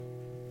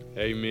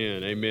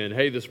Amen, amen.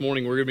 Hey, this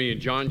morning we're going to be in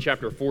John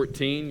chapter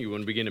 14. You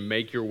want to begin to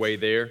make your way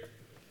there.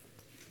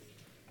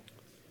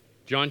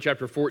 John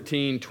chapter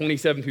 14,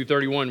 27 through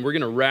 31. We're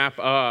going to wrap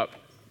up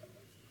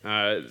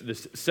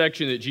this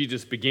section that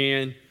Jesus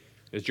began,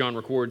 as John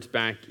records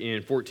back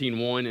in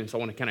 14:1. And so I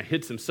want to kind of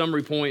hit some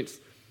summary points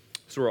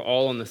so we're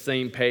all on the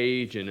same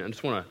page. And I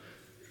just want to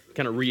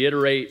kind of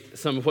reiterate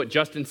some of what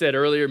Justin said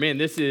earlier. Man,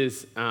 this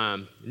is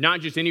not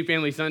just any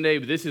family Sunday,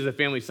 but this is a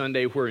family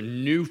Sunday where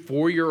new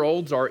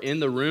 4-year-olds are in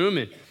the room.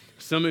 And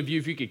some of you,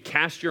 if you could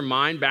cast your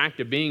mind back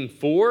to being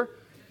 4,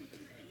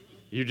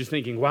 you're just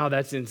thinking, wow,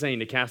 that's insane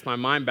to cast my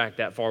mind back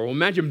that far. Well,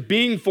 imagine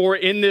being 4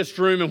 in this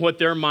room and what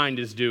their mind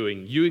is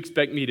doing. You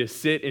expect me to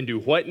sit and do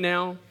what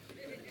now?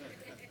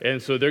 And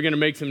so they're going to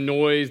make some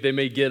noise. They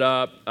may get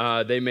up.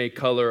 They may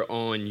color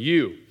on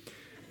you.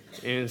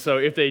 And so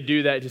if they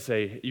do that, just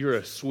say, you're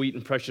a sweet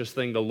and precious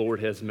thing the Lord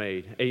has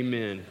made.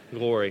 Amen.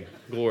 Glory,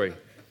 glory.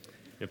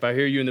 If I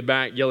hear you in the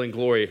back yelling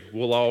glory,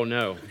 we'll all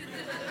know.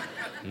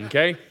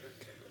 Okay?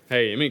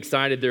 Hey, I'm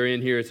excited they're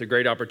in here. It's a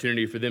great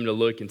opportunity for them to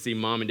look and see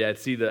mom and dad,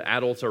 see the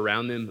adults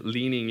around them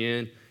leaning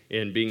in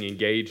and being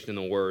engaged in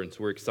the Word. And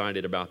so we're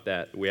excited about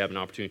that. We have an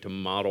opportunity to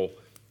model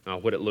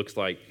what it looks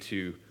like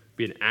to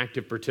be an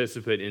active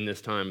participant in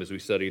this time as we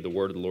study the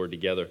Word of the Lord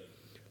together.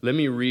 Let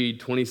me read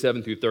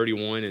 27 through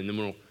 31, and then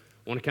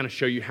I want to kind of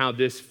show you how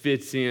this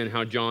fits in,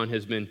 how John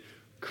has been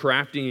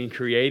crafting and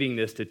creating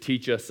this to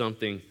teach us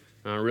something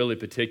really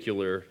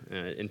particular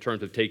in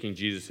terms of taking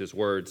Jesus'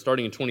 word.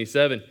 Starting in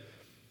 27,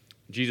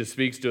 Jesus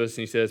speaks to us and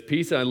he says,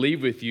 "Peace I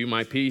leave with you,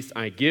 my peace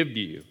I give to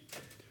you.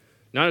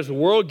 Not as the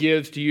world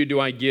gives to you do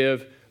I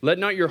give. Let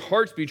not your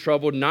hearts be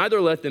troubled,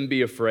 neither let them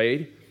be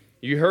afraid.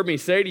 You heard me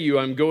say to you,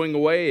 I'm going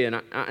away and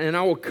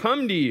I will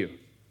come to you.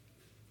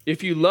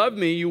 If you loved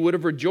me, you would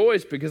have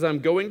rejoiced because I'm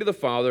going to the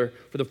Father,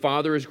 for the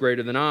Father is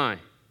greater than I.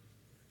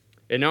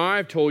 And now I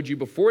have told you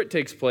before it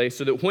takes place,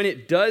 so that when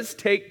it does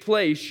take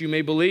place, you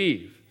may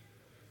believe.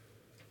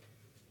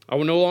 I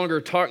will no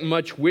longer talk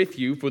much with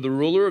you, for the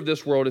ruler of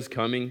this world is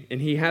coming, and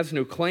he has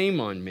no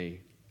claim on me.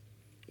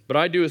 But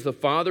I do as the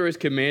Father has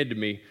commanded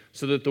me,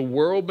 so that the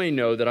world may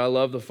know that I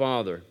love the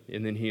Father."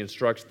 And then he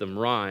instructs them,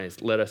 "Rise,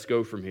 let us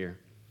go from here."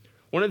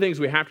 One of the things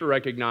we have to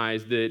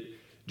recognize that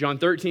John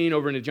 13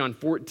 over into John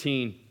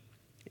 14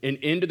 and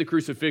into the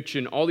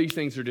crucifixion, all these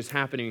things are just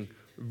happening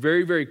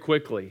very, very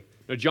quickly.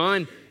 Now,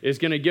 John is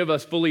going to give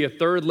us fully a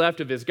third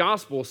left of his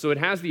gospel, so it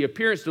has the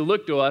appearance to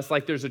look to us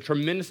like there's a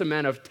tremendous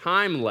amount of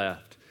time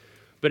left.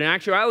 But in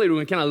actuality,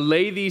 we kind of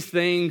lay these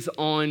things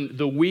on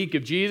the week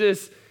of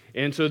Jesus,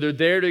 and so they're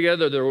there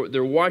together,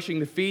 they're washing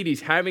the feet,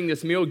 he's having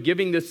this meal,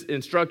 giving this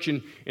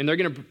instruction, and they're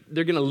going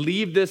to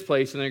leave this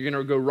place, and they're going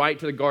to go right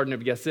to the Garden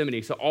of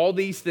Gethsemane. So all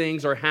these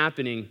things are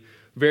happening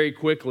very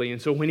quickly.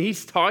 And so when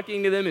he's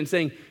talking to them and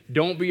saying,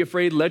 don't be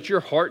afraid, let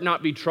your heart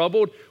not be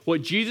troubled,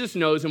 what Jesus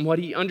knows and what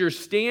he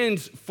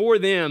understands for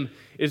them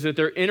is that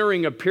they're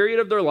entering a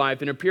period of their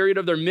life and a period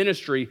of their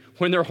ministry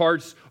when their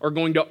hearts are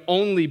going to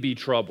only be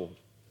troubled.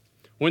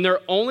 When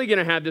they're only going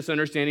to have this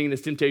understanding and this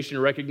temptation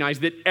to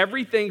recognize that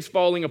everything's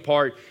falling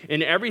apart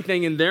and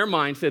everything in their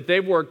minds that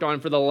they've worked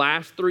on for the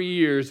last 3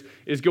 years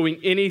is going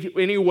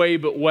any way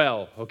but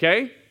well,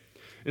 okay?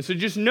 And so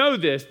just know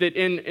this, that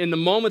in the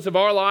moments of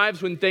our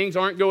lives when things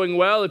aren't going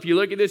well, if you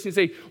look at this and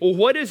say, well,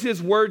 what does his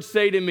word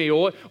say to me?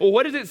 Or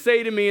what does it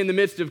say to me in the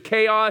midst of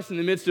chaos, in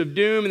the midst of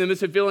doom, in the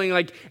midst of feeling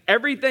like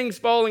everything's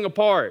falling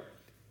apart?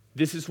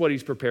 This is what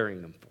he's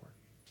preparing them for.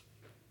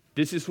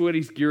 This is what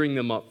he's gearing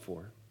them up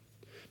for.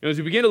 Now, as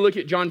we begin to look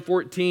at John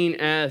 14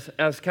 as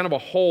kind of a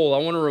whole, I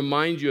want to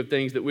remind you of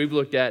things that we've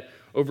looked at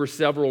over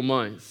several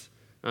months.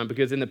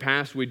 Because in the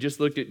past, we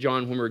just looked at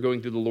John when we were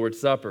going through the Lord's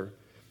Supper.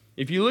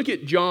 If you look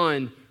at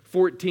John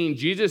 14,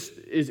 Jesus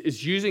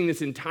is using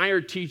this entire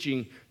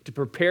teaching to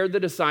prepare the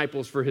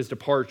disciples for his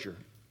departure.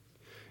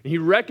 And he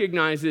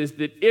recognizes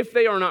that if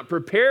they are not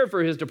prepared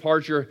for his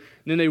departure,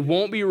 then they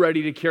won't be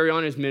ready to carry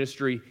on his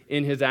ministry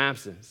in his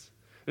absence.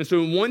 And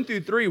so in 1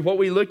 through 3, what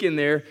we look in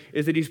there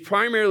is that he's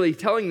primarily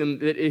telling them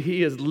that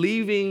he is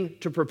leaving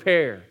to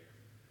prepare.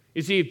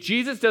 You see, if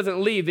Jesus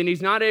doesn't leave, then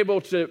he's not able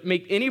to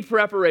make any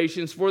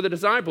preparations for the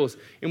disciples.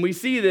 And we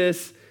see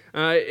this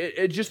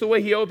just the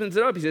way he opens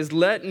it up. He says,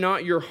 let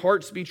not your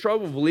hearts be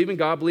troubled. Believe in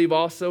God, believe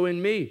also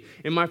in me.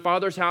 In my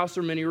Father's house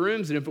are many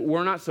rooms, and if it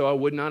were not so, I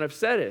would not have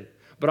said it.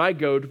 But I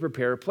go to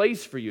prepare a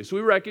place for you. So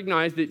we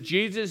recognize that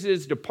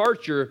Jesus'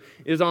 departure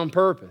is on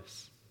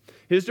purpose.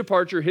 His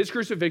departure, his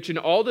crucifixion,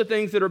 all the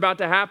things that are about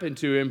to happen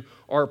to him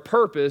are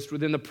purposed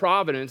within the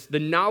providence, the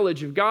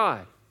knowledge of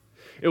God.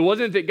 It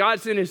wasn't that God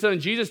sent his son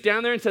Jesus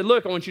down there and said,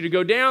 look, I want you to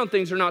go down.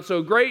 Things are not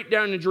so great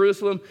down in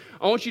Jerusalem.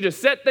 I want you to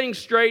set things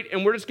straight,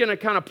 and we're just going to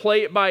kind of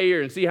play it by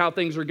ear and see how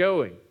things are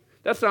going.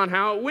 That's not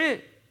how it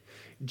went.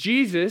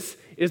 Jesus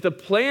is the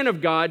plan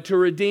of God to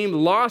redeem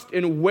lost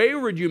and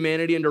wayward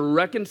humanity and to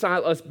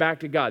reconcile us back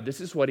to God. This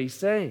is what he's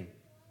saying.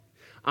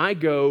 I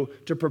go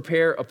to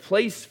prepare a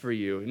place for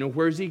you. You know,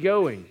 where's he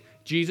going?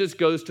 Jesus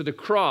goes to the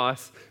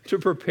cross to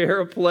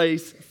prepare a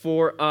place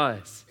for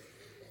us.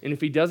 And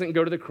if he doesn't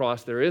go to the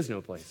cross, there is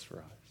no place for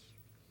us.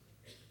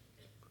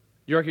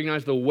 You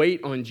recognize the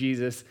weight on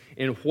Jesus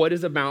and what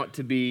is about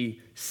to be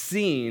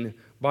seen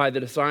by the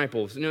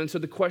disciples. And so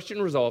the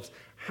question resolves,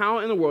 how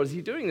in the world is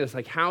he doing this?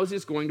 Like, how is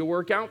this going to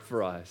work out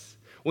for us?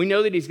 We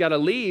know that he's got to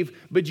leave,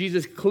 but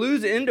Jesus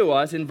clues into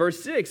us in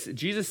verse 6.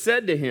 Jesus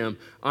said to him,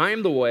 I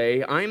am the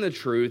way, I am the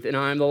truth, and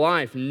I am the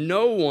life.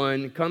 No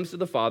one comes to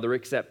the Father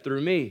except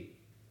through me.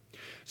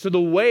 So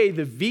the way,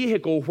 the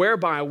vehicle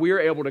whereby we are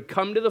able to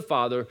come to the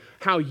Father,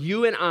 how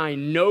you and I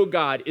know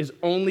God is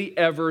only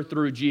ever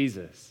through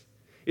Jesus.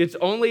 It's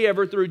only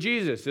ever through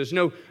Jesus. There's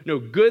no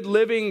good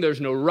living. There's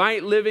no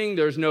right living.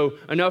 There's no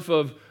enough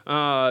of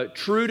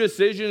true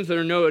decisions.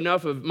 There's no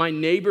enough of my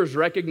neighbors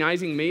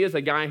recognizing me as a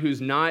guy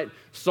who's not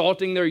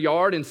salting their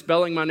yard and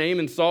spelling my name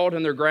in salt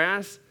in their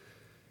grass.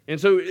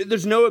 And so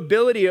there's no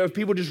ability of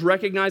people just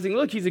recognizing,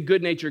 look, he's a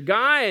good-natured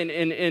guy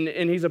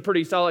and he's a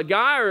pretty solid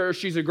guy, or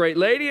she's a great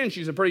lady and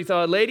she's a pretty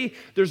solid lady.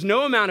 There's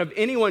no amount of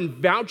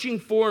anyone vouching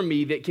for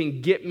me that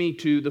can get me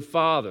to the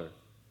Father.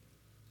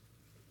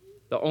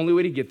 The only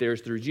way to get there is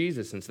through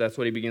Jesus, and so that's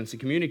what he begins to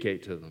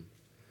communicate to them.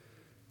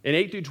 In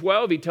 8 through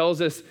 12, he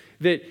tells us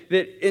that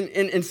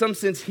in some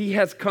sense, he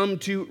has come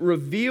to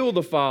reveal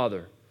the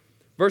Father.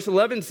 Verse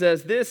 11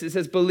 says this, it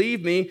says,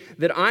 believe me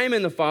that I am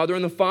in the Father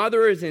and the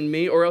Father is in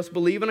me, or else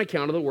believe on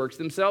account of the works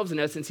themselves. In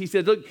essence, he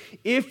said, look,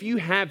 if you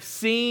have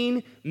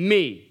seen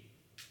me,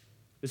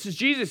 this is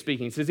Jesus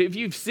speaking. He says, if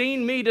you've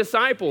seen me,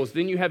 disciples,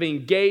 then you have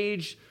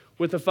engaged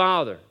with the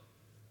Father.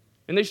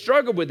 And they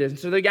struggled with this. And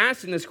so they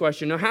asked him this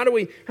question, now how do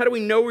we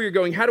know where you're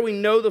going? How do we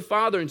know the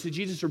Father? And so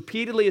Jesus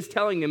repeatedly is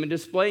telling them and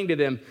displaying to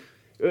them,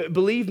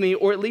 believe me,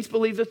 or at least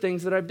believe the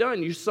things that I've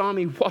done. You saw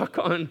me walk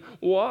on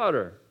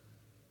water.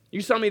 You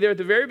saw me there at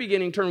the very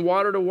beginning turn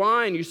water to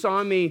wine. You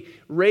saw me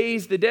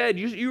raise the dead.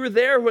 You were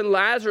there when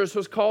Lazarus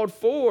was called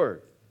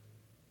forward.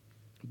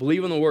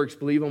 Believe on the works,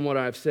 believe on what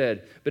I've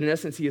said. But in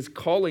essence, he is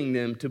calling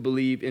them to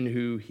believe in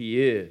who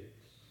he is.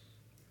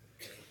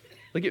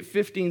 Look at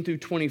 15 through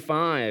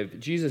 25.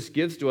 Jesus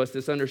gives to us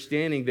this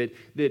understanding that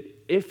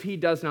if he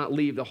does not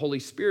leave, the Holy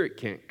Spirit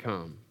can't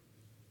come.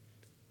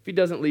 If he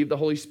doesn't leave, the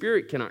Holy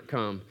Spirit cannot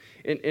come.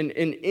 And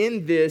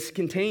in this,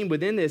 contained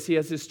within this, he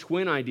has this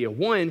twin idea.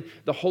 One,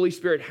 the Holy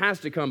Spirit has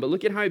to come. But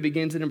look at how he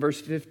begins it in verse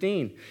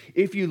 15.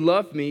 If you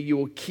love me, you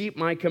will keep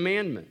my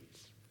commandments.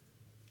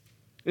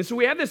 And so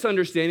we have this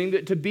understanding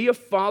that to be a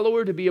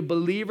follower, to be a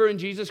believer in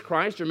Jesus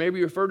Christ, or maybe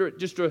you prefer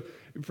just to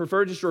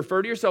refer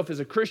to yourself as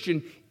a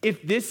Christian,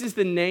 if this is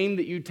the name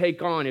that you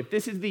take on, if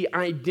this is the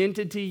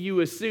identity you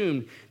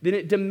assume, then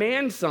it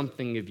demands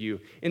something of you.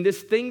 And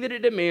this thing that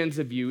it demands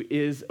of you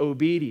is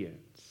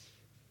obedience.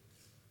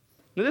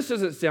 Now, this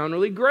doesn't sound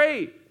really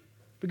great,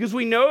 because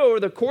we know over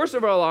the course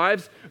of our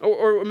lives,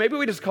 or maybe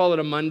we just call it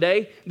a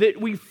Monday,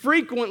 that we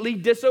frequently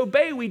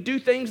disobey. We do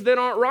things that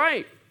aren't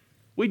right.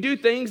 We do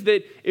things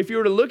that if you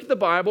were to look at the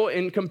Bible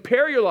and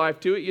compare your life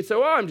to it, you'd say,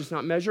 I'm just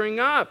not measuring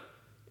up.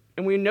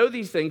 And we know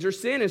these things are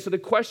sin. And so the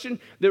question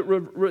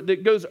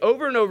that goes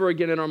over and over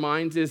again in our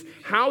minds is,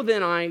 how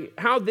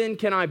then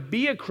can I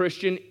be a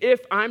Christian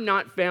if I'm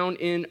not found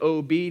in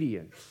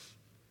obedience?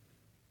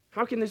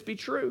 How can this be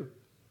true?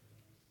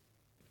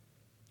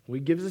 Well,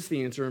 he gives us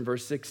the answer in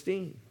verse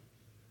 16.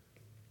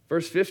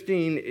 Verse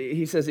 15,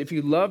 he says, if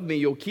you love me,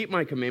 you'll keep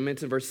my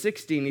commandments. In verse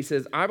 16, he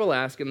says, I will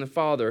ask him the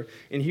Father,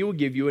 and he will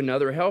give you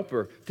another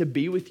helper to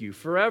be with you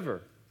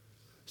forever.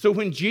 So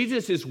when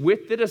Jesus is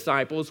with the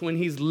disciples, when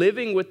he's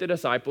living with the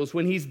disciples,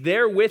 when he's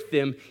there with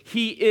them,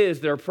 he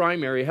is their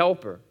primary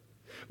helper.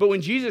 But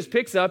when Jesus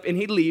picks up and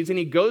he leaves and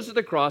he goes to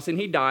the cross and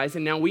he dies,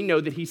 and now we know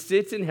that he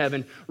sits in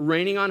heaven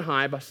reigning on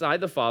high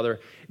beside the Father,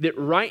 that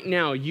right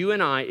now you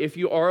and I, if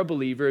you are a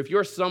believer, if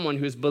you're someone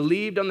who's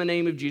believed on the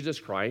name of Jesus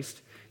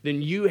Christ, then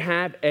you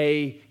have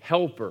a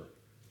helper.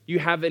 You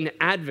have an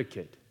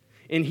advocate.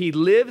 And he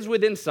lives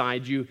within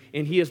inside you,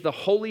 and he is the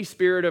Holy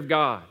Spirit of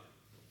God.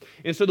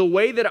 And so the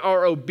way that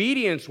our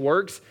obedience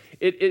works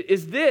it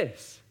is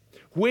this.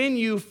 When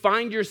you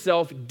find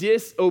yourself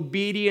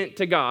disobedient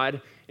to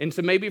God, and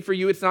so maybe for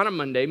you it's not a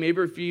Monday,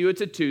 maybe for you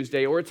it's a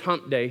Tuesday or it's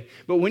hump day,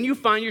 but when you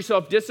find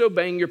yourself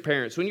disobeying your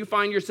parents, when you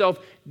find yourself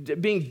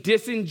being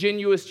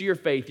disingenuous to your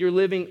faith, you're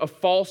living a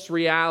false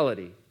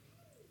reality.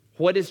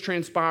 What is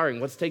transpiring?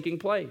 What's taking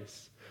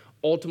place?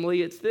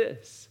 Ultimately, it's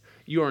this.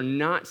 You are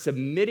not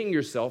submitting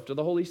yourself to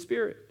the Holy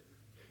Spirit.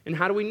 And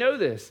how do we know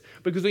this?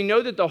 Because we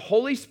know that the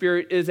Holy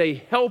Spirit is a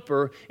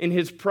helper, and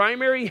his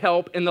primary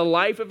help in the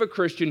life of a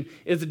Christian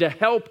is to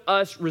help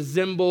us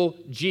resemble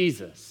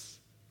Jesus.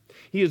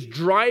 He is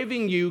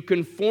driving you,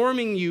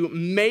 conforming you,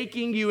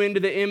 making you into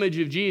the image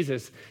of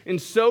Jesus.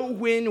 And so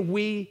when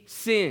we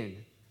sin,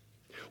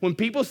 when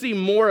people see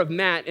more of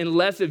Matt and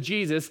less of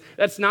Jesus,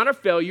 that's not a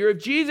failure of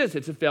Jesus.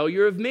 It's a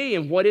failure of me.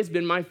 And what has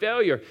been my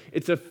failure?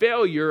 It's a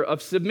failure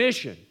of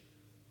submission.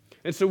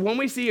 And so when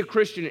we see a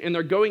Christian and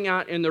they're going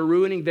out and they're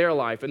ruining their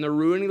life and they're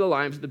ruining the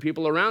lives of the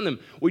people around them,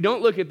 we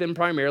don't look at them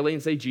primarily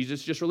and say,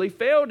 Jesus just really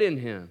failed in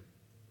him.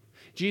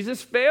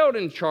 Jesus failed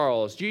in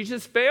Charles.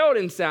 Jesus failed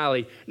in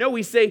Sally. No,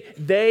 we say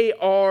they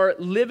are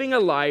living a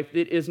life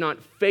that is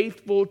not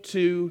faithful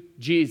to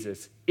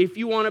Jesus. If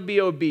you want to be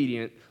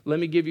obedient, let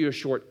me give you a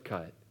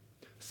shortcut.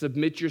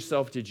 Submit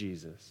yourself to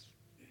Jesus.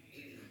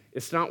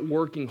 It's not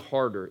working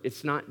harder.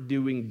 It's not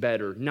doing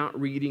better, not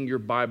reading your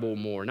Bible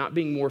more, not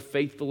being more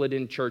faithful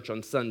in church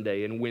on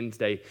Sunday and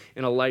Wednesday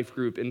in a life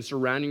group and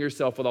surrounding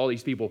yourself with all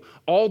these people.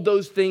 All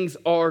those things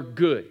are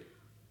good.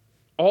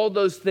 All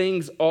those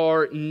things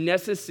are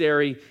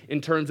necessary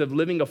in terms of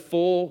living a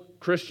full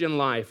Christian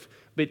life.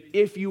 But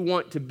if you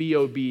want to be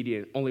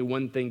obedient, only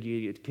one thing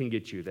can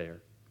get you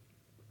there.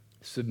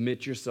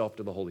 Submit yourself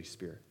to the Holy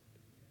Spirit.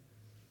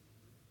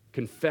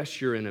 Confess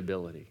your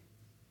inability.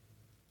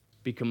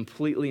 Be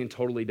completely and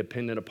totally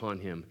dependent upon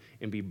him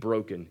and be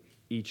broken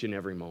each and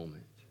every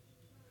moment.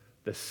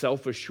 The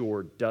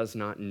self-assured does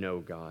not know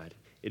God.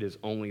 It is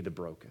only the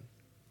broken.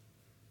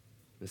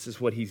 This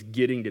is what he's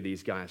getting to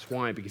these guys.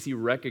 Why? Because he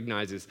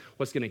recognizes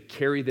what's going to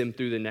carry them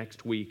through the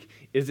next week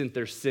isn't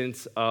their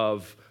sense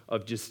of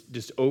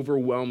just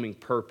overwhelming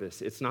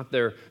purpose. It's not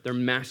their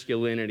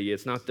masculinity.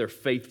 It's not their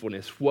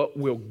faithfulness. What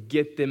will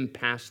get them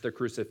past their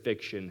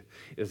crucifixion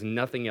is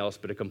nothing else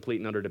but a complete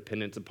and utter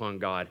dependence upon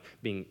God,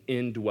 being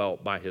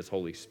indwelt by his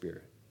Holy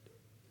Spirit.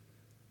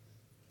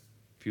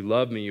 If you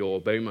love me, you'll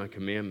obey my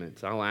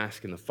commandments. I'll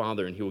ask in the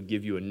Father, and he will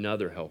give you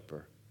another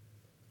helper.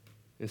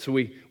 And so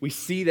we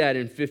see that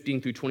in 15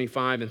 through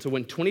 25. And so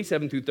when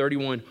 27 through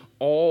 31,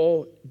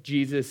 all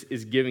Jesus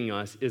is giving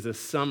us is a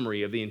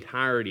summary of the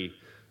entirety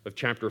of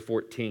chapter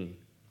 14.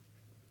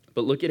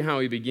 But look at how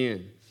he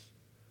begins.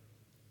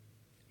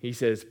 He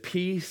says,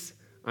 peace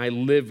I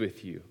live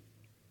with you.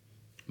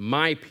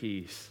 My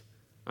peace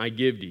I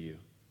give to you.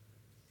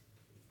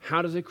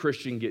 How does a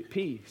Christian get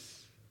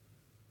peace?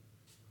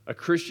 A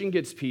Christian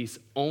gets peace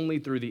only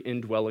through the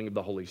indwelling of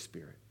the Holy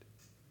Spirit.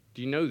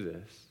 Do you know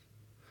this?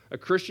 A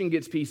Christian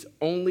gets peace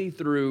only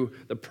through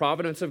the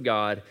providence of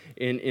God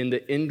and in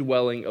the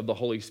indwelling of the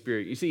Holy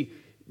Spirit. You see,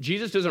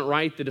 Jesus doesn't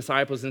write the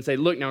disciples and say,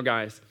 look now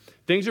guys,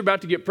 things are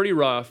about to get pretty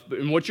rough,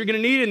 and what you're going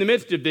to need in the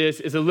midst of this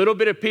is a little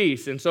bit of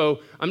peace. And so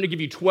I'm going to give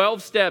you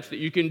 12 steps that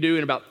you can do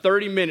in about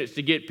 30 minutes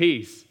to get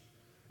peace.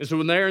 And so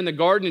when they're in the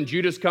garden and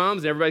Judas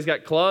comes, and everybody's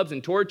got clubs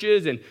and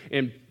torches,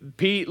 and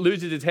Pete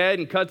loses his head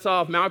and cuts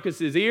off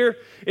Malchus's ear,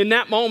 in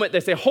that moment they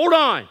say, hold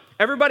on,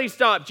 everybody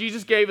stop.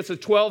 Jesus gave us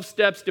 12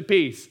 steps to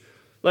peace.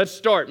 Let's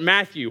start.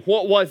 Matthew,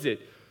 what was it?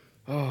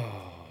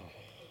 Oh,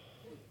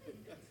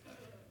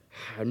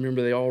 I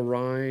remember they all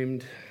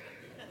rhymed.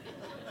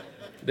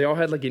 They all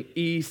had like an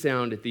E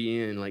sound at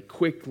the end, like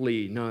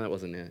quickly. No, that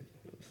wasn't it.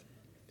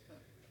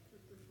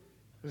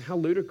 How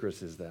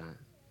ludicrous is that?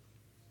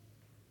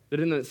 That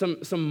in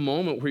some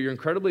moment where you're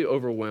incredibly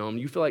overwhelmed,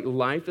 you feel like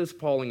life is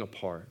falling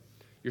apart.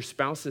 Your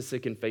spouse is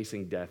sick and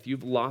facing death.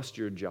 You've lost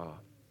your job.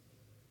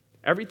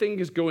 Everything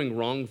is going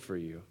wrong for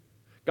you.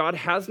 God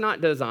has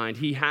not designed,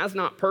 he has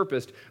not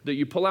purposed that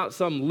you pull out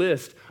some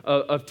list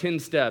of 10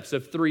 steps,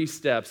 of 3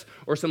 steps,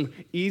 or some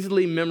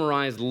easily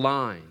memorized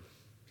line.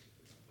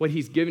 What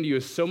he's given to you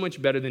is so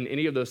much better than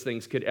any of those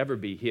things could ever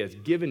be. He has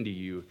given to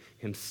you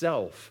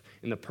himself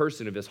in the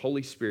person of his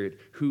Holy Spirit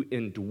who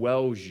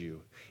indwells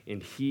you,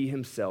 and he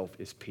himself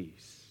is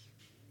peace.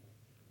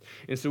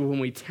 And so when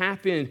we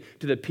tap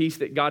into the peace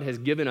that God has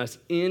given us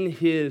in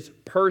his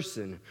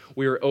person,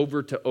 we are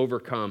over to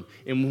overcome.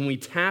 And when we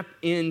tap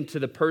into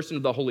the person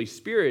of the Holy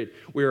Spirit,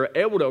 we are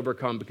able to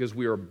overcome because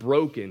we are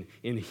broken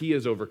and he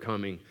is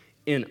overcoming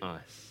in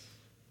us.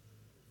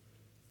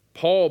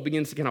 Paul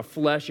begins to kind of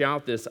flesh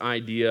out this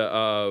idea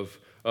of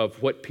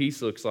what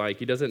peace looks like.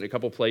 He does it in a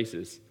couple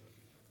places.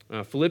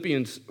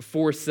 Philippians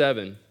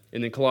 4:7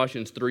 and then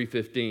Colossians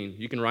 3:15.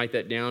 You can write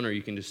that down or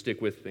you can just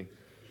stick with me.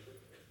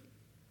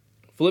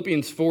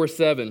 Philippians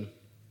 4:7.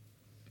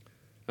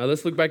 Now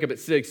let's look back up at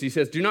 6. He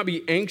says, do not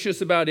be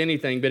anxious about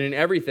anything, but in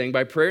everything,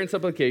 by prayer and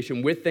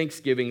supplication, with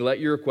thanksgiving, let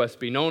your requests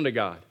be known to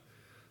God.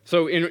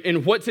 So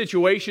in what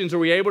situations are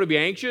we able to be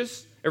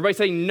anxious? Everybody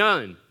say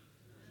none.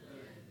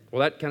 Well,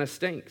 that kind of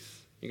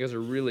stinks. You guys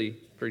are really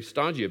pretty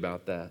stodgy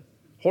about that.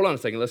 Hold on a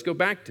second. Let's go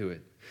back to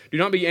it. Do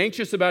not be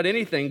anxious about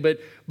anything,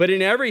 but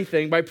in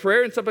everything, by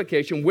prayer and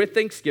supplication, with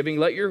thanksgiving,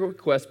 let your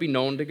requests be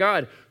known to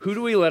God. Who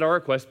do we let our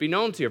requests be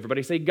known to?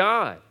 Everybody say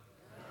God.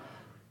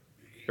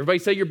 Everybody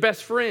say your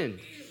best friend.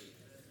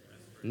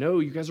 No,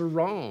 you guys are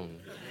wrong.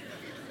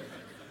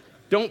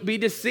 Don't be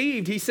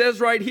deceived. He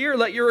says right here,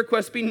 let your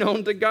requests be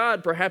known to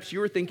God. Perhaps you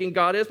were thinking,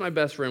 God is my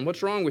best friend.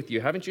 What's wrong with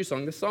you? Haven't you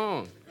sung the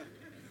song?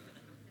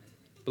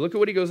 But look at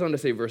what he goes on to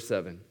say, verse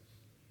 7.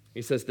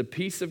 He says, the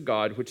peace of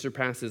God, which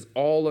surpasses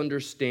all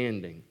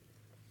understanding.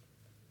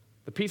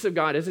 The peace of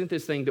God isn't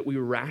this thing that we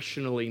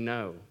rationally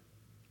know.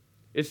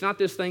 It's not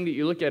this thing that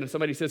you look at and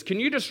somebody says, can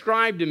you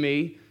describe to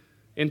me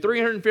in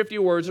 350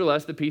 words or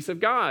less the peace of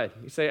God?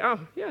 You say, oh,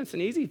 yeah, it's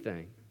an easy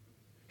thing.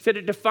 He said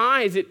it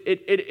defies,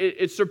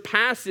 it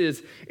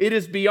surpasses, it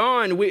is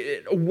beyond.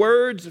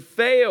 Words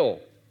fail.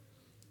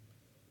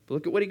 But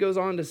look at what he goes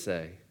on to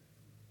say.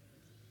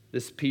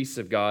 This peace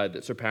of God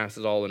that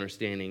surpasses all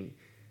understanding,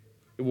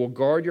 it will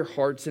guard your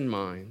hearts and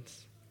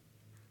minds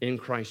in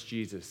Christ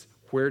Jesus.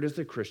 Where does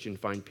the Christian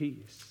find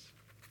peace?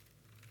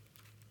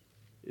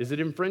 Is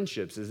it in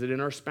friendships? Is it in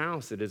our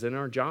spouse? Is it in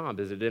our job?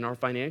 Is it in our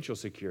financial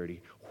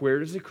security? Where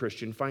does the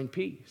Christian find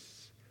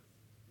peace?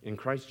 in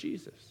Christ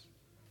Jesus.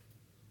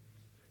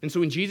 And so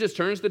when Jesus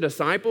turns to the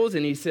disciples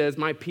and he says,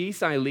 my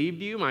peace I leave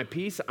to you, my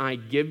peace I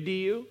give to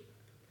you,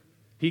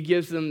 he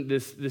gives them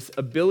this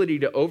ability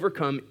to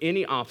overcome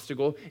any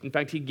obstacle. In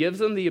fact, he gives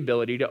them the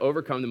ability to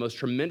overcome the most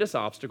tremendous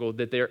obstacle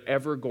that they're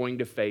ever going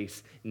to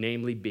face,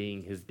 namely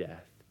being his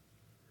death,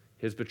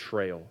 his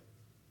betrayal.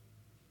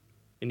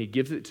 And he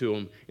gives it to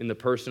them in the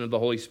person of the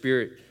Holy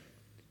Spirit.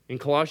 In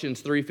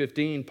Colossians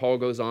 3:15, Paul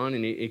goes on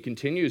and he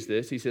continues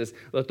this. He says,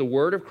 let the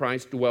word of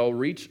Christ dwell,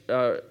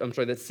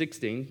 that's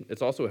 16.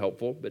 It's also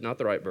helpful, but not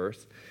the right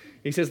verse.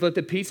 He says, let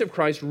the peace of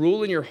Christ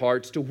rule in your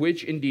hearts, to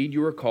which indeed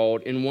you are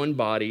called in one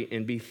body,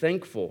 and be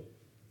thankful.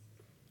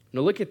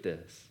 Now look at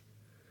this.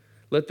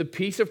 Let the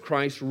peace of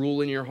Christ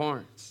rule in your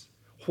hearts.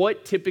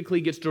 What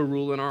typically gets to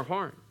rule in our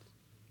hearts?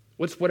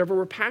 What's whatever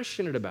we're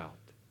passionate about.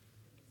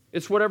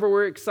 It's whatever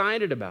we're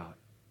excited about.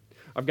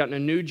 I've gotten a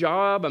new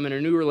job, I'm in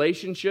a new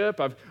relationship,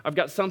 I've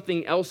got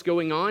something else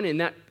going on, and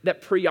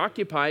that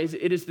preoccupies,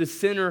 it is the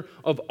center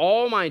of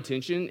all my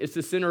attention, it's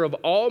the center of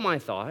all my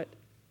thought.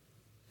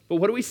 But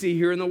what do we see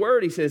here in the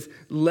Word? He says,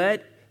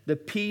 let the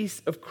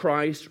peace of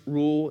Christ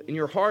rule in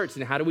your hearts.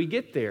 And how do we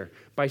get there?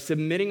 By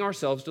submitting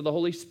ourselves to the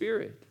Holy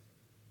Spirit.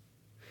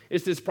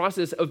 It's this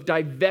process of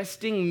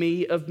divesting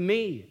me,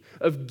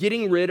 of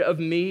getting rid of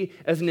me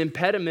as an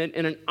impediment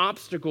and an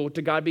obstacle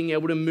to God being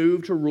able to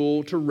move, to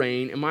rule, to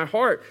reign in my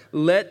heart.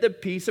 Let the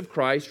peace of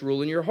Christ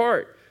rule in your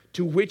heart,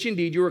 to which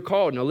indeed you are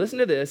called. Now listen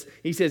to this.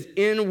 He says,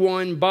 in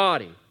one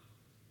body.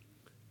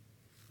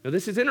 Now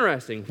this is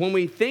interesting. When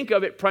we think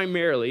of it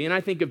primarily, and I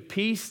think of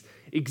peace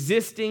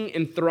existing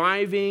and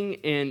thriving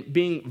and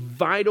being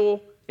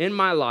vital in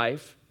my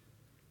life,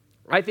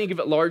 I think of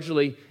it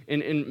largely,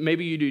 and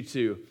maybe you do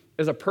too,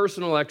 as a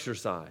personal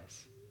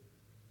exercise.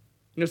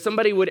 You know,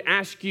 somebody would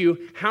ask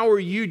you, how are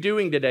you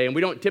doing today? And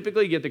we don't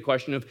typically get the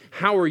question of,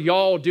 how are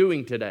y'all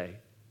doing today?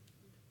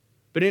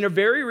 But in a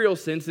very real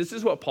sense, this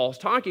is what Paul's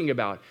talking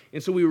about.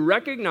 And so we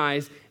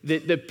recognize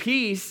that the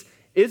peace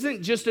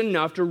isn't just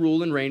enough to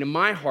rule and reign in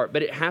my heart,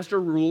 but it has to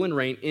rule and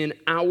reign in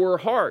our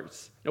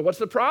hearts. Now, what's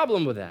the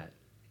problem with that?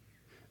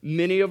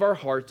 Many of our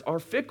hearts are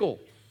fickle.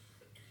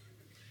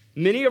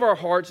 Many of our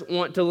hearts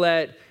want to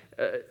let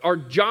our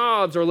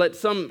jobs or let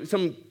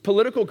some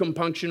political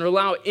compunction or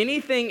allow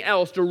anything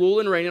else to rule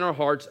and reign in our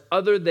hearts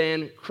other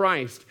than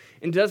Christ.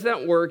 And does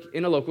that work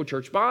in a local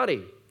church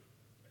body?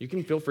 You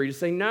can feel free to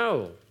say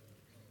no.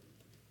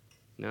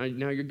 Now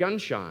you're gun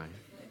shy.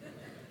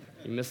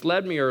 You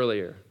misled me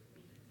earlier.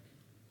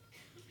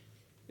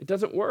 It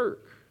doesn't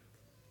work.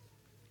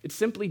 It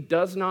simply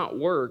does not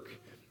work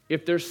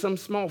if there's some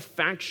small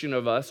faction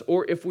of us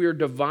or if we are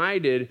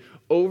divided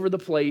over the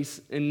place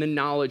and the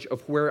knowledge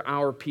of where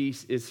our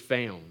peace is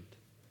found.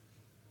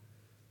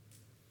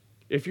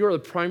 If you're the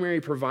primary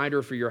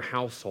provider for your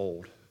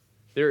household,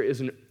 there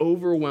is an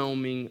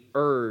overwhelming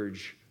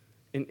urge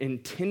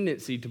and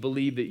tendency to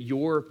believe that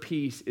your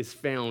peace is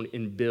found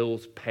in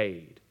bills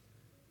paid.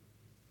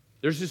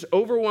 There's this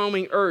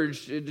overwhelming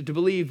urge to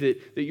believe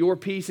that your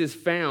peace is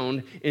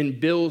found in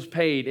bills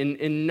paid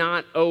and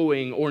not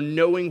owing or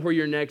knowing where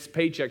your next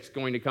paycheck's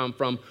going to come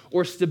from,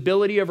 or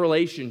stability of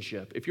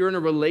relationship. If you're in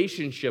a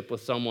relationship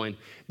with someone,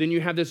 then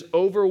you have this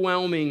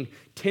overwhelming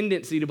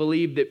tendency to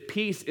believe that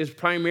peace is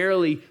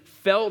primarily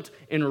felt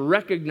and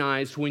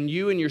recognized when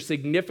you and your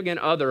significant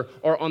other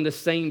are on the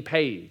same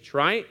page,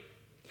 right?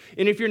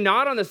 And if you're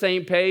not on the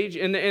same page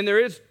and there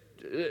is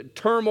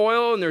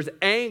turmoil and there's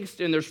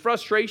angst and there's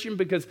frustration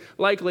because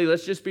likely,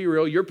 let's just be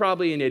real, you're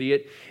probably an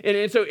idiot.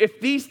 And so if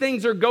these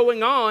things are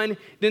going on,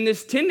 then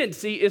this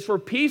tendency is for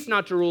peace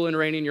not to rule and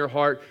reign in your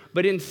heart,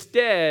 but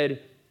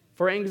instead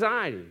for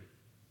anxiety,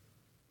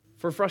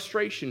 for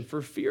frustration,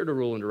 for fear to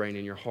rule and to reign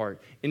in your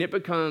heart. And it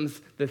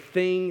becomes the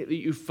thing that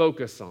you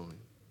focus on.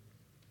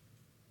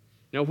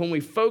 Now, when we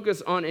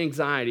focus on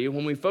anxiety,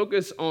 when we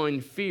focus on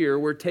fear,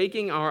 we're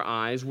taking our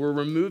eyes, we're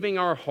removing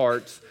our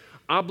hearts'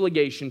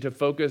 obligation to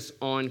focus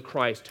on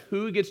Christ.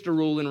 Who gets to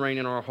rule and reign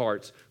in our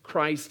hearts?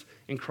 Christ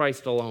and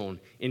Christ alone.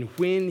 And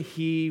when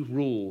he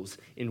rules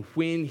and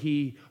when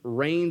he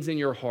reigns in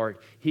your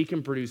heart, he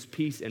can produce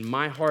peace in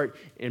my heart,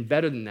 and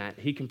better than that,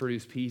 he can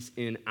produce peace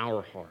in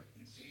our hearts.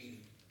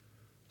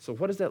 So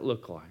what does that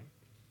look like?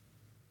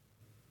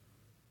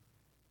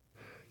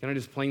 Can I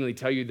just plainly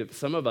tell you that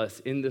some of us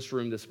in this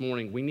room this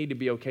morning, we need to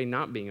be okay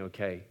not being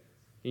okay.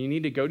 And you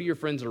need to go to your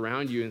friends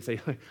around you and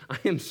say, I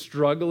am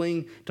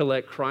struggling to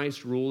let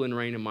Christ rule and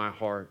reign in my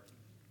heart.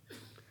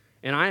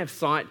 And I have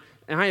sought,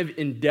 and I have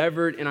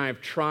endeavored, and I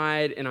have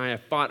tried, and I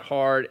have fought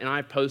hard, and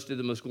I've posted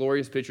the most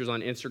glorious pictures on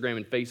Instagram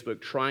and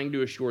Facebook trying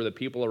to assure the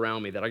people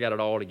around me that I got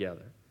it all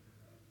together.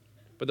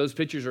 But those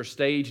pictures are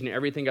staged, and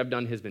everything I've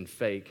done has been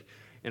fake.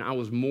 And I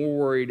was more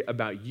worried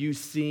about you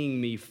seeing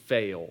me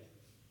fail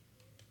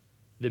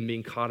than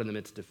being caught in the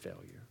midst of failure.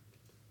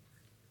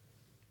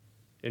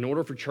 In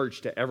order for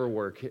church to ever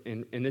work,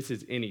 and this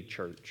is any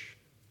church,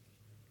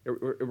 it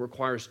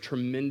requires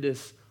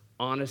tremendous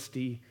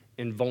honesty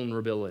and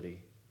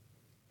vulnerability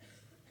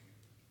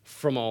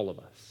from all of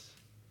us.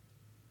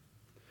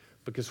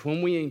 Because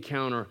when we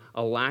encounter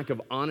a lack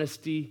of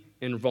honesty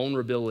and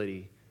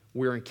vulnerability,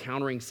 we're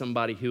encountering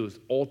somebody who is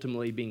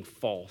ultimately being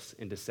false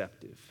and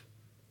deceptive.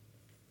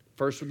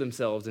 First with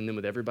themselves and then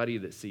with everybody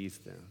that sees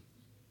them.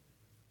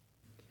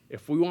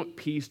 If we want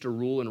peace to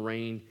rule and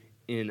reign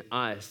in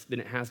us, then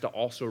it has to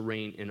also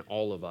reign in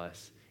all of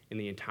us, in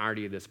the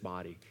entirety of this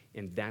body.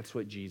 And that's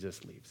what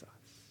Jesus leaves us.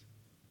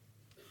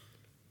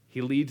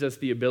 He leaves us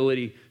the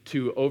ability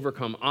to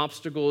overcome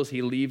obstacles.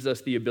 He leaves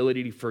us the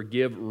ability to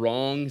forgive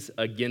wrongs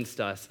against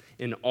us.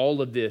 And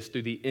all of this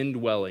through the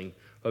indwelling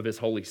of his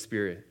Holy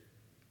Spirit.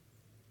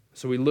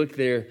 So we look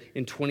there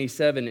in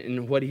 27,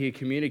 and what he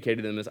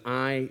communicated to them is,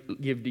 I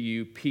give to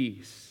you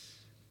peace.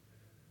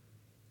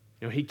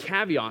 You know, he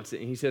caveats it,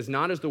 and he says,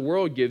 not as the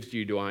world gives to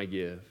you do I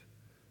give.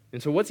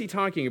 And so what's he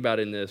talking about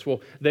in this?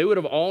 Well, they would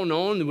have all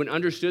known and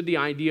understood the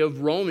idea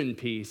of Roman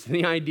peace,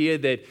 the idea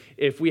that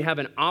if we have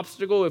an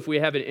obstacle, if we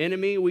have an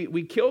enemy,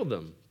 we kill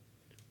them.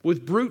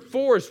 With brute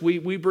force,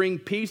 we bring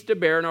peace to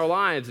bear in our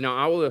lives. Now,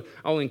 I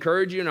will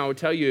encourage you, and I will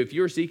tell you, if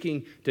you're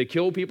seeking to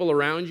kill people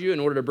around you in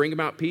order to bring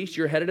about peace,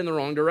 you're headed in the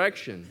wrong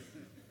direction.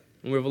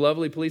 And we have a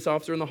lovely police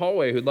officer in the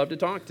hallway who'd love to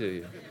talk to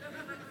you,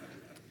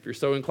 if you're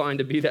so inclined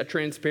to be that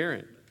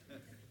transparent.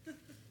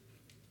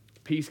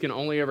 Peace can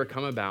only ever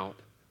come about,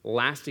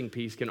 lasting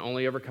peace can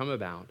only ever come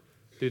about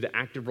through the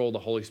active role of the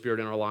Holy Spirit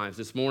in our lives.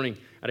 This morning,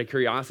 out of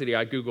curiosity,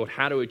 I Googled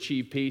how to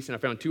achieve peace, and I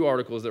found 2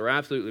 articles that were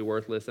absolutely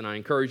worthless, and I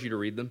encourage you to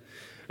read them.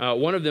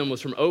 One of them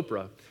was from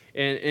Oprah,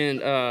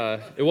 and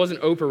it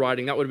wasn't Oprah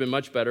writing. That would have been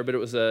much better, but it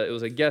was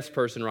a guest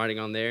person writing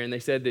on there, and they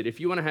said that if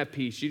you want to have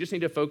peace, you just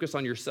need to focus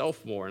on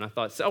yourself more. And I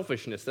thought,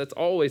 selfishness, that's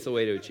always the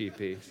way to achieve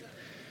peace.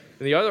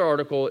 And the other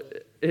article,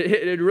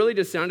 it really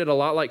just sounded a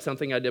lot like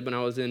something I did when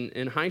I was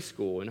in high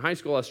school. In high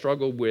school, I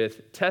struggled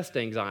with test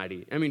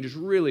anxiety. I mean, just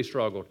really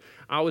struggled.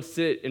 I would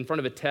sit in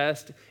front of a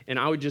test, and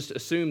I would just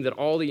assume that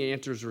all the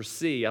answers were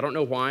C. I don't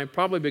know why,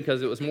 probably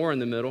because it was more in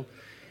the middle.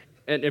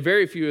 And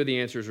very few of the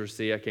answers were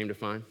C, I came to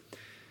find.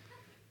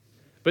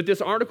 But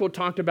this article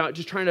talked about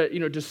just trying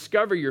to,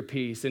 discover your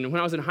peace. And when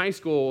I was in high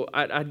school,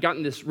 I'd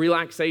gotten this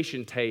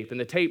relaxation tape, and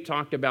the tape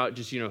talked about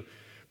just,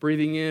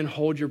 breathing in,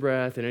 hold your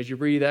breath, and as you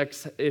breathe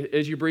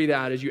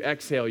out, as you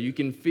exhale, you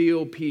can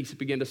feel peace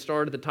begin to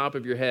start at the top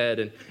of your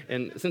head.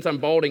 And since I'm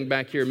balding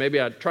back here,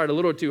 maybe I tried a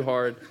little too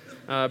hard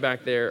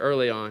back there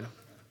early on.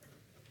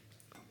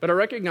 But I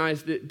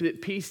recognize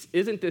that peace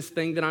isn't this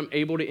thing that I'm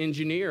able to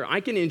engineer. I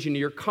can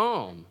engineer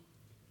calm.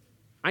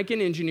 I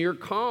can engineer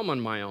calm on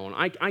my own.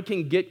 I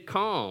can get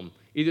calm,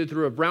 either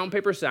through a brown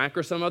paper sack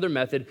or some other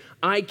method.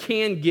 I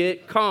can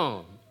get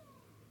calm.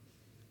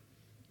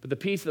 But the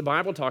peace the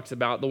Bible talks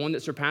about, the one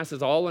that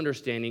surpasses all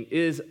understanding,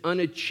 is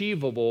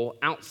unachievable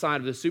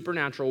outside of the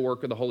supernatural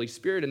work of the Holy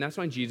Spirit. And that's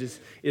why Jesus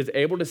is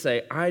able to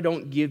say, I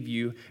don't give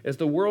you as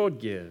the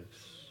world gives.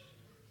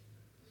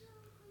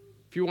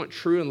 If you want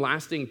true and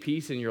lasting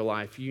peace in your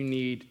life, you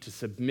need to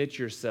submit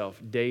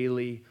yourself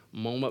daily,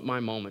 moment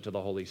by moment, to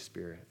the Holy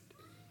Spirit.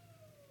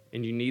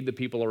 And you need the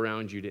people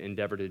around you to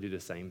endeavor to do the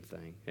same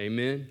thing.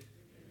 Amen?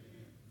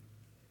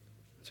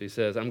 So he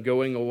says, I'm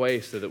going away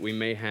so that we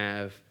may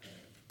have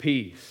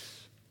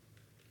peace.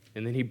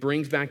 And then he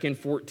brings back in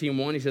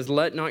 14:1, he says,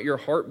 let not your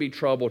heart be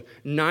troubled,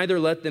 neither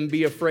let them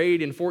be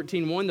afraid. In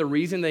 14:1, the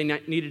reason they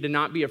needed to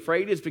not be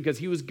afraid is because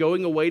he was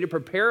going away to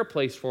prepare a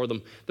place for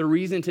them. The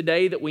reason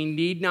today that we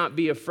need not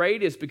be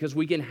afraid is because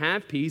we can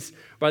have peace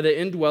by the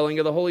indwelling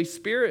of the Holy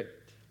Spirit.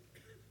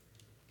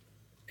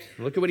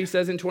 Look at what he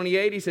says in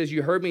 28. He says,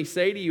 you heard me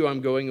say to you,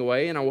 I'm going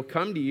away, and I will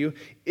come to you.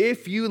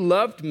 If you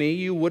loved me,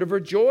 you would have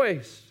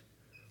rejoiced,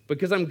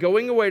 because I'm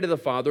going away to the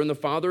Father, and the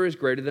Father is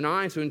greater than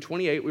I. So in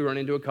 28, we run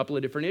into a couple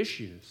of different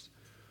issues.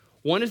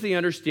 One is the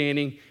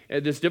understanding,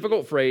 this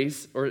difficult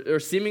phrase, or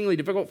seemingly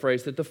difficult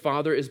phrase, that the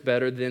Father is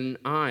better than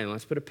I. And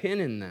let's put a pin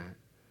in that.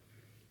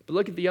 But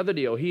look at the other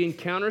deal. He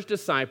encounters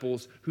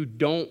disciples who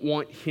don't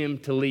want him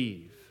to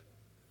leave.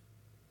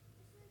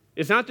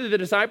 It's not that the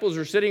disciples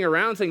are sitting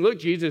around saying, look,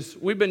 Jesus,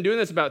 we've been doing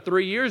this about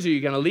 3 years. Are you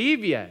going to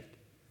leave yet?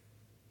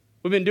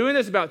 We've been doing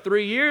this about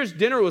 3 years.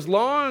 Dinner was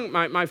long.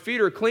 My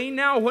feet are clean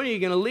now. When are you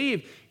going to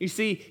leave? You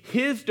see,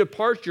 his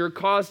departure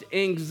caused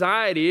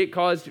anxiety. It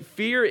caused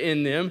fear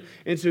in them.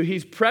 And so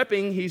he's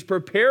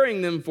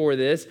preparing them for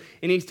this.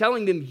 And he's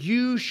telling them,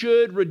 you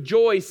should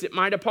rejoice at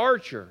my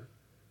departure.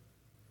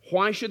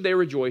 Why should they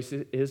rejoice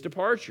at his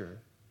departure?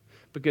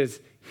 Because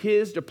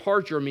his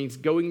departure means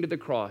going to the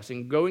cross.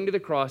 And going to the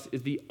cross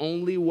is the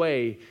only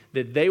way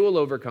that they will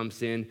overcome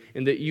sin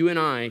and that you and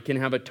I can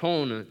have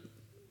atonement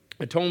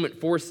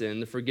for sin,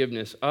 the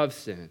forgiveness of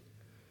sin.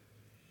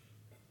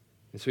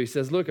 And so he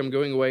says, look, I'm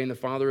going away and the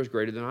Father is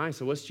greater than I.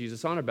 So what's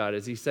Jesus on about?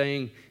 Is he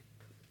saying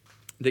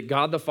that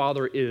God the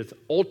Father is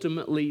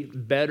ultimately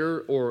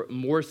better or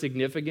more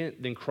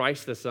significant than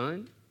Christ the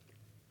Son?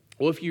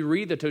 Well, if you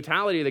read the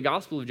totality of the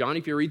Gospel of John,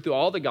 if you read through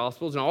all the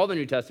Gospels and all the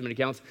New Testament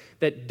accounts,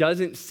 that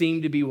doesn't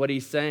seem to be what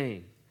he's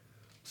saying.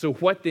 So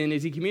what then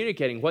is he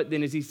communicating? What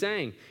then is he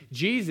saying?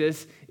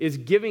 Jesus is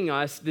giving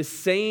us the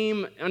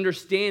same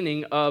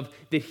understanding of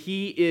that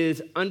he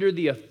is under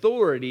the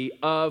authority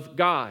of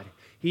God.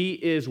 He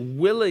is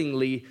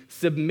willingly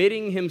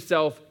submitting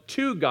himself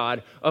to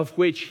God, of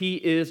which he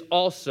is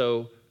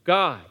also God.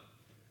 God.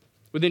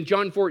 Within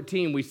John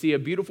 14, we see a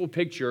beautiful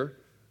picture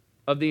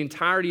of the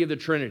entirety of the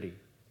Trinity.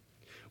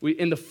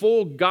 In the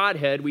full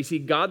Godhead, we see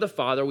God the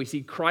Father, we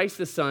see Christ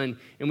the Son,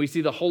 and we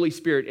see the Holy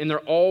Spirit, and they're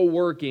all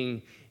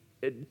working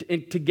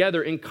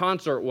together in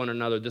concert with one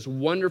another, this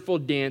wonderful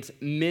dance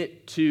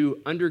meant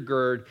to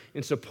undergird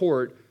and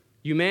support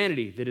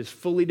humanity that is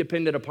fully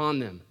dependent upon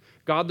them.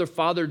 God the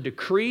Father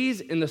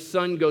decrees, and the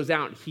Son goes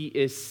out. He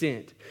is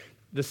sent.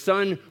 The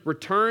Son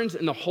returns,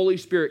 and the Holy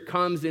Spirit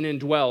comes and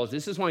indwells.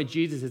 This is why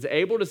Jesus is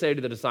able to say to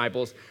the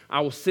disciples,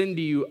 I will send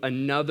to you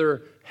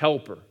another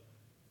helper,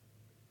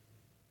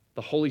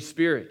 the Holy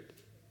Spirit.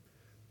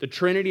 The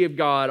Trinity of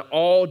God,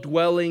 all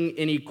dwelling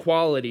in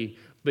equality,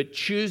 but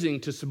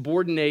choosing to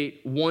subordinate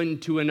one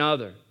to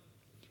another.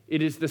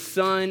 It is the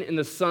Son and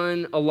the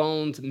Son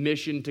alone's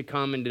mission to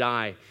come and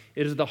die.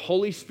 It is the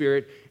Holy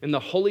Spirit and the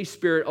Holy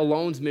Spirit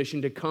alone's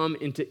mission to come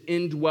and to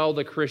indwell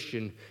the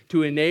Christian,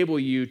 to enable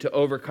you to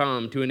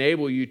overcome, to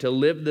enable you to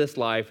live this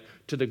life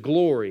to the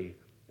glory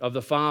of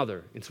the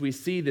Father. And so we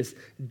see this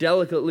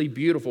delicately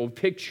beautiful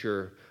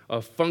picture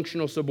of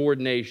functional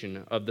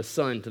subordination of the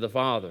Son to the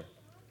Father.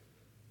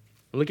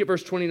 Look at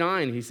verse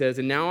 29. He says,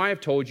 and now I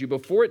have told you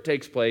before it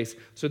takes place,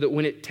 so that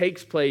when it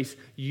takes place,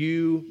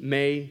 you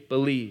may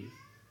believe.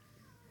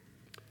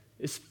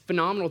 This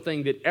phenomenal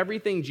thing that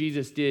everything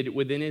Jesus did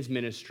within his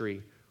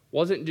ministry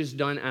wasn't just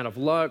done out of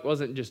luck,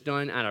 wasn't just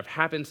done out of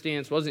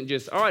happenstance, wasn't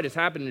just, oh, I just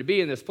happened to be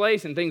in this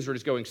place and things were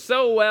just going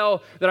so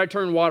well that I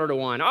turned water to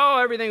wine. Oh,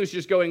 everything was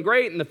just going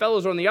great and the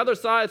fellows were on the other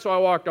side, so I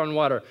walked on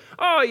water.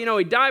 Oh,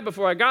 he died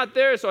before I got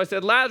there, so I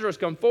said, Lazarus,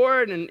 come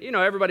forward. And,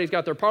 everybody's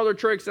got their parlor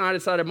tricks, and I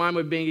decided mine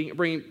would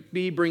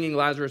be bringing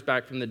Lazarus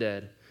back from the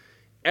dead.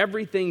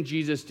 Everything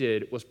Jesus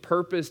did was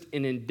purposed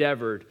and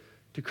endeavored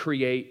to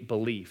create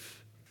belief.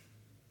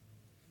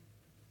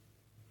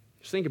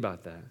 Just think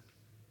about that.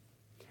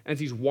 As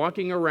he's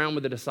walking around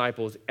with the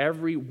disciples,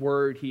 every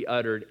word he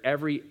uttered,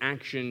 every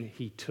action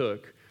he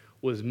took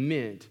was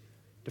meant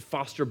to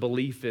foster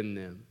belief in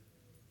them,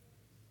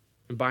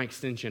 and by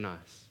extension,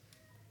 us.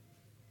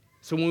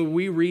 So when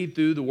we read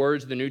through the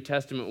words of the New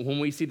Testament, when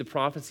we see the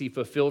prophecy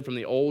fulfilled from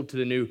the Old to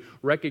the New,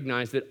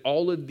 recognize that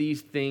all of these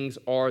things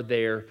are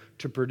there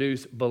to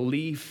produce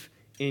belief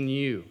in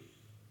you.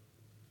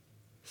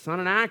 It's not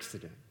an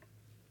accident.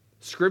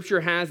 Scripture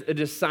has a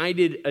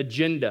decided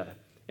agenda,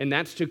 and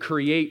that's to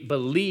create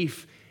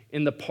belief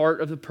in the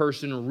part of the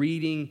person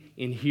reading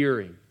and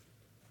hearing.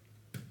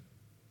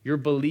 Your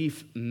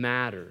belief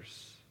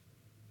matters.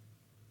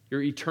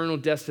 Your eternal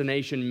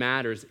destination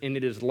matters, and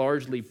it is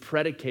largely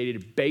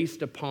predicated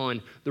based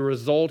upon the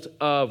result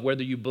of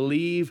whether you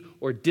believe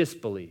or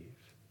disbelieve.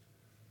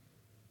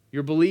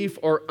 Your belief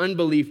or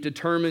unbelief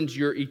determines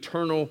your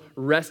eternal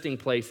resting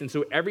place. And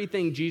so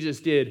everything Jesus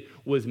did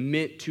was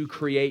meant to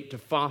create, to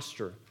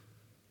foster,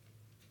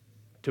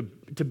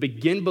 to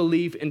begin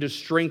belief and to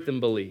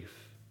strengthen belief.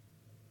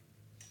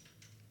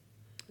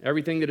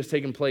 Everything that has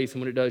taken place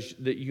and what it does,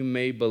 that you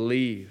may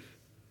believe.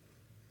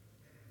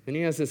 And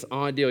he has this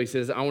odd deal. He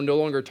says, I will no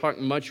longer talk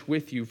much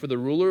with you, for the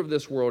ruler of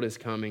this world is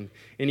coming,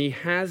 and he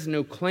has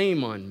no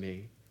claim on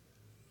me.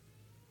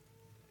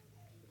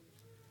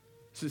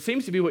 So it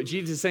seems to be what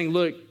Jesus is saying,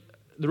 look,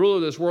 the ruler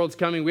of this world is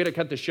coming. We got to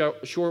cut this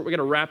short. We got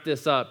to wrap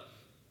this up.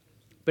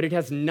 But it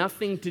has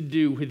nothing to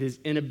do with his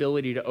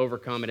inability to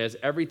overcome. It has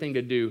everything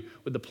to do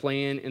with the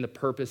plan and the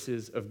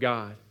purposes of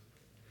God.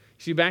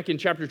 See, back in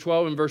chapter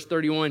 12 and verse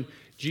 31,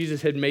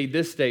 Jesus had made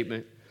this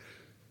statement.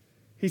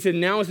 He said,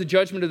 now is the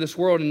judgment of this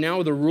world, and now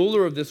will the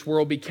ruler of this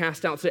world be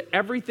cast out. So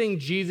everything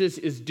Jesus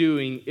is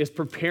doing is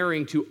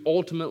preparing to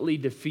ultimately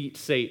defeat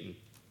Satan.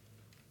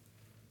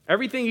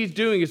 Everything he's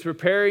doing is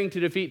preparing to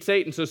defeat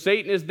Satan. So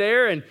Satan is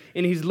there, and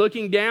he's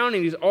looking down,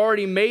 and he's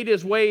already made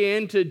his way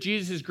into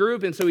Jesus'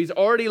 group, and so he's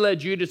already led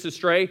Judas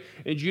astray,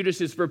 and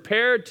Judas is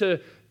prepared to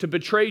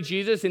betray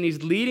Jesus, and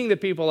he's leading the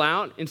people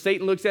out, and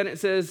Satan looks at it and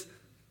says,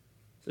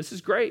 this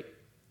is great.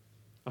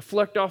 I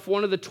flecked off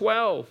one of the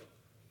 12.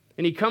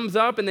 And he comes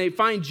up, and they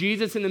find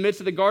Jesus in the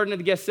midst of the Garden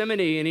of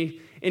Gethsemane,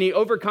 and he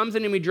overcomes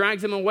him, and he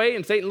drags him away,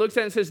 and Satan looks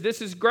at it and says,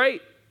 this is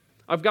great.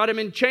 I've got him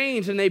in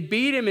chains, and they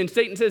beat him, and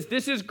Satan says,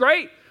 this is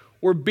great.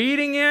 We're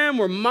beating him.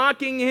 We're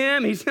mocking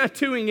him. He's not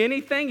doing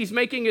anything. He's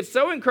making it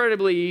so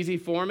incredibly easy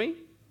for me.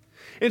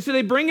 And so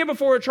they bring him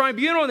before a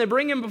tribunal, and they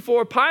bring him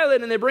before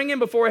Pilate, and they bring him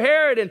before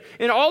Herod,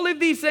 and all of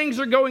these things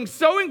are going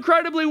so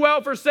incredibly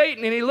well for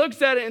Satan. And he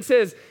looks at it and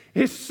says,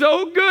 it's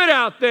so good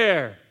out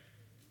there.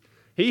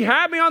 He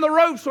had me on the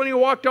ropes when he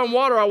walked on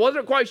water. I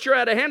wasn't quite sure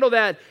how to handle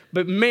that,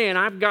 but man,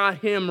 I've got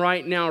him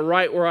right now,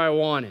 right where I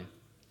want him.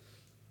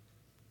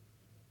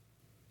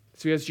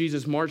 So as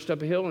Jesus marched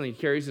up a hill, and he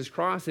carries his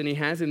cross, and he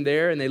has him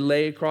there, and they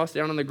lay a cross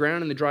down on the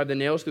ground, and they drive the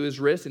nails through his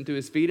wrists and through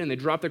his feet, and they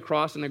drop the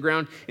cross on the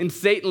ground, and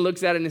Satan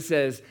looks at it and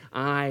says,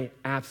 I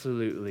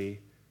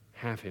absolutely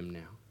have him now.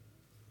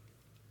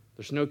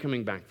 There's no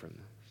coming back from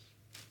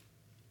this.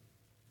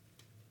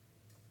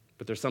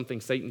 But there's something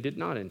Satan did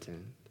not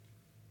intend.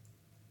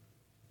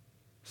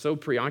 So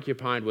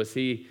preoccupied was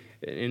he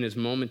in his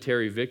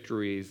momentary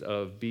victories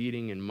of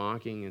beating and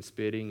mocking and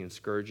spitting and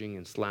scourging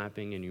and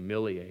slapping and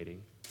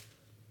humiliating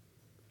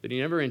that he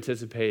never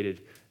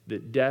anticipated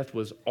that death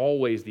was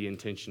always the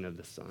intention of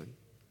the Son.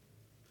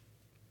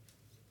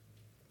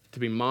 To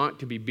be mocked,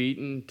 to be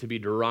beaten, to be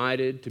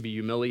derided, to be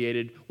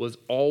humiliated was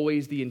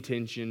always the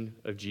intention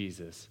of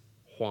Jesus.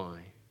 Why?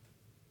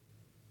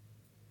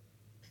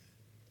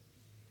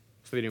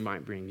 So that he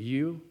might bring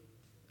you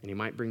and he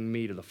might bring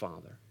me to the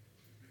Father.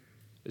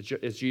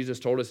 As Jesus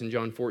told us in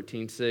John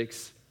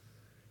 14:6,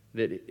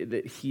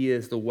 that he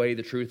is the way,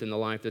 the truth, and the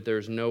life, that there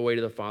is no way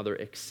to the Father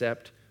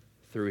except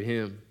through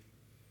him.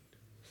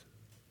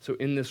 So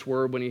in this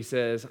word, when he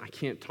says, I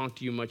can't talk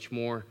to you much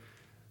more,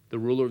 the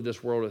ruler of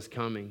this world is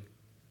coming,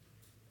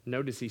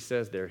 notice he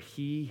says there,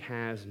 he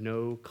has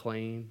no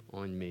claim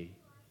on me.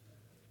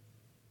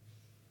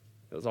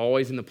 It was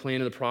always in the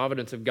plan of the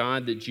providence of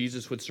God that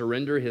Jesus would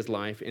surrender his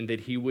life and that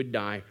he would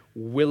die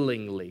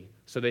willingly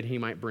so that he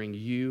might bring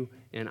you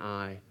and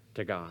I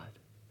to God.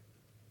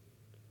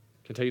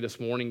 I can tell you this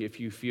morning, if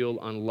you feel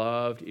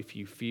unloved, if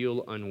you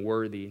feel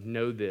unworthy,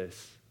 know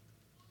this,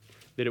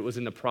 that it was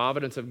in the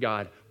providence of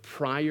God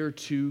prior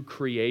to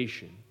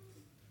creation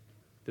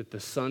that the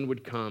Son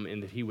would come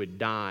and that he would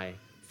die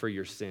for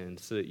your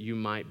sins so that you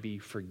might be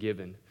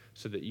forgiven,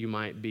 so that you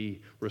might be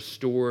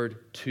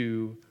restored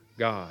to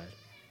God.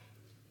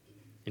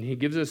 And he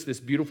gives us this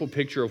beautiful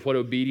picture of what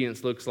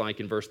obedience looks like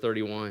in verse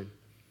 31.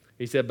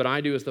 He said, but I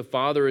do as the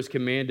Father has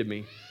commanded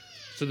me,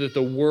 so that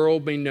the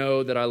world may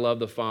know that I love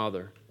the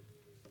Father.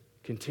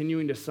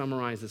 Continuing to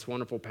summarize this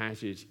wonderful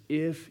passage,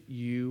 if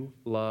you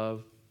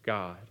love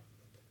God,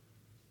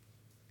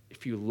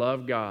 if you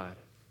love God,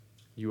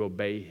 you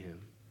obey him.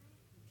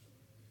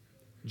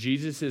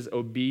 Jesus'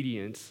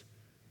 obedience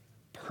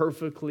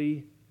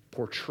perfectly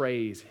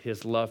portrays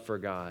his love for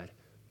God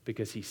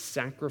because he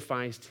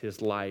sacrificed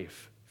his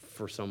life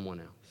for someone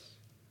else.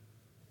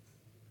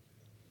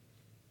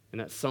 And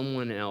that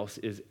someone else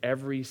is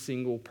every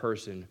single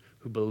person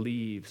who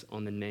believes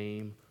on the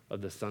name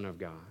of the Son of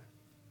God.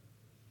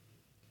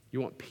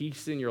 You want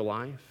peace in your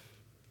life?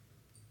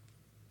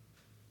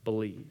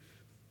 Believe.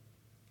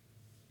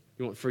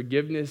 You want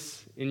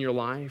forgiveness in your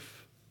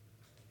life?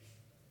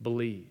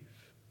 Believe.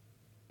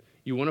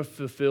 You want to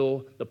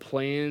fulfill the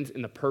plans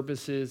and the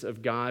purposes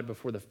of God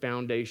before the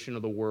foundation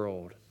of the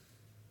world?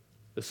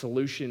 The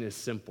solution is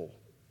simple.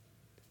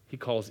 He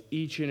calls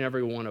each and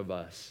every one of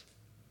us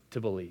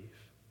to believe.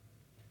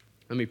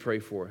 Let me pray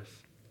for us.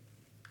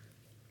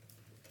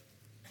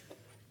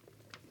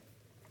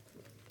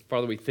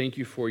 Father, we thank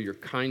you for your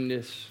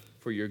kindness,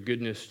 for your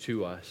goodness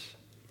to us.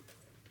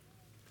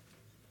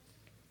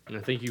 And I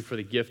thank you for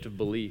the gift of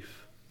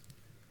belief.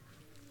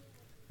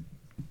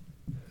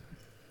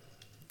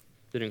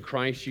 That in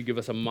Christ you give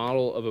us a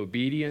model of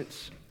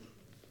obedience.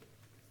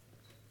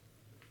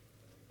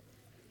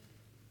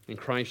 In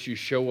Christ you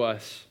show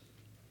us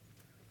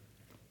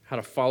how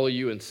to follow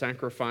you in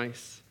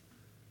sacrifice.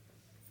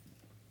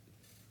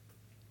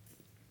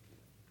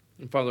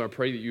 And Father, I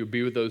pray that you would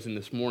be with those in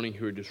this morning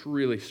who are just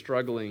really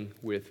struggling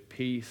with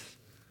peace.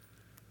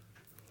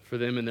 For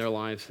them in their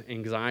lives,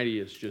 anxiety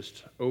is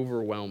just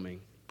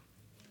overwhelming.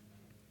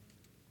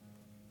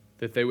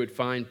 That they would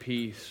find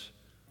peace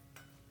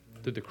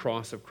through the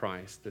cross of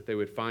Christ, that they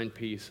would find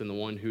peace in the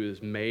one who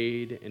is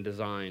made and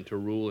designed to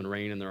rule and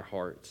reign in their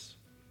hearts.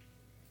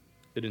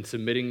 That in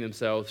submitting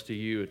themselves to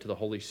you, to the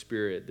Holy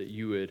Spirit, that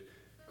you would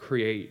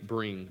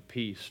bring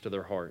peace to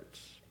their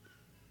hearts.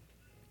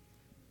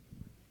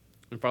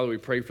 And Father, we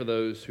pray for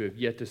those who have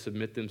yet to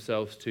submit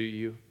themselves to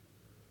you.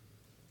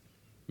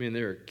 Man,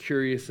 they're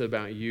curious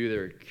about you.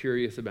 They're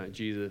curious about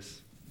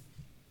Jesus.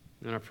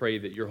 And I pray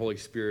that your Holy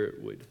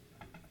Spirit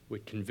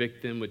would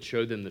convict them, would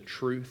show them the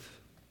truth.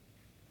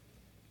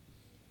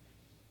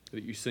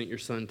 That you sent your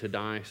Son to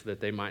die so that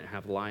they might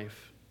have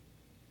life.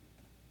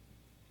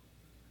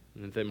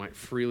 And that they might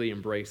freely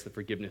embrace the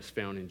forgiveness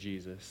found in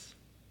Jesus.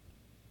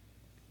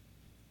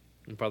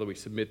 And Father, we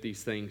submit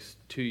these things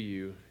to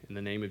you in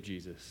the name of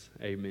Jesus.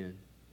 Amen.